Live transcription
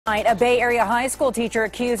A Bay Area high school teacher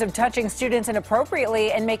accused of touching students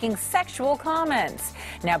inappropriately and making sexual comments.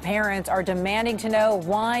 Now parents are demanding to know,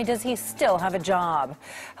 why does he still have a job?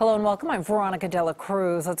 Hello and welcome. I'm Veronica de la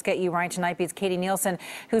Cruz. Let's get you right tonight because Katie Nielsen,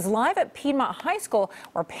 who's live at Piedmont High School,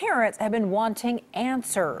 where parents have been wanting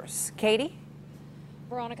answers. Katie?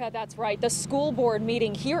 Veronica, that's right. The school board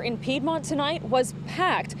meeting here in Piedmont tonight was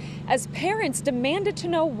packed as parents demanded to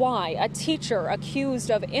know why a teacher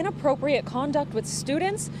accused of inappropriate conduct with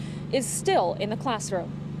students is still in the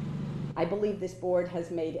classroom. I believe this board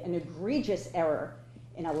has made an egregious error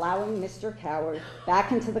in allowing Mr. Coward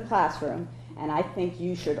back into the classroom, and I think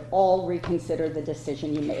you should all reconsider the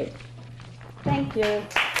decision you made. Thank you.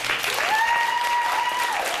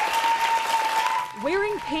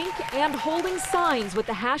 Wearing pink and holding signs with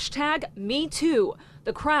the hashtag #MeToo,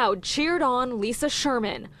 the crowd cheered on Lisa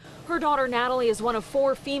Sherman. Her daughter Natalie is one of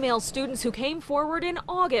 4 female students who came forward in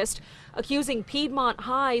August accusing Piedmont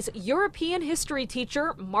High's European history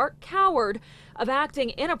teacher, Mark Coward, of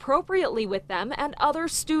acting inappropriately with them and other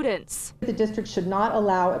students. The district should not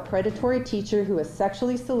allow a predatory teacher who has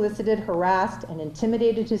sexually solicited, harassed, and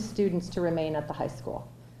intimidated his students to remain at the high school.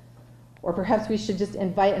 Or perhaps we should just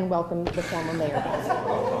invite and welcome the former mayor back.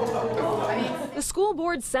 The school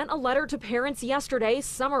board sent a letter to parents yesterday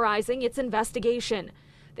summarizing its investigation.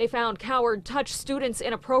 They found Coward touched students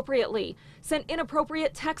inappropriately, sent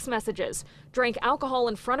inappropriate text messages, drank alcohol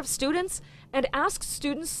in front of students, and asked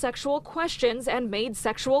students sexual questions and made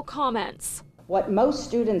sexual comments. What most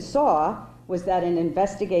students saw was that an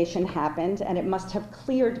investigation happened, and it must have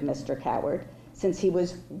cleared Mr. Coward, since he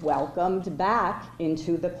was welcomed back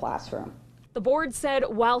into the classroom. The board said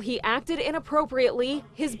while he acted inappropriately,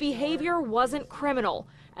 his behavior wasn't criminal,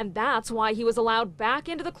 and that's why he was allowed back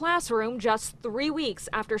into the classroom just 3 weeks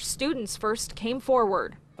after students first came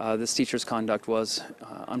forward. This teacher's conduct was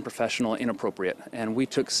unprofessional, inappropriate, and we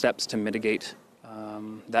took steps to mitigate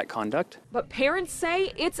that conduct. But parents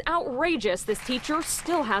say it's outrageous this teacher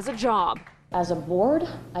still has a job. As a board,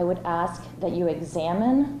 I would ask that you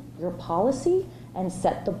examine your policy and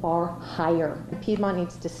set the bar higher. Piedmont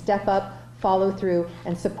needs to step up, follow through,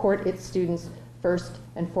 and support its students first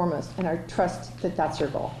and foremost, and I trust that that's your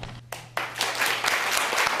goal.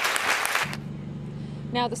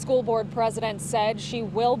 Now, the school board president said she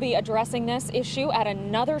will be addressing this issue at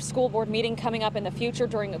another school board meeting coming up in the future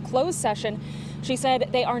during a closed session. She said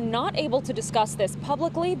they are not able to discuss this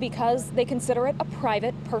publicly because they consider it a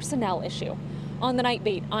private personnel issue. On the Night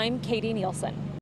Beat, I'm Katie Nielsen.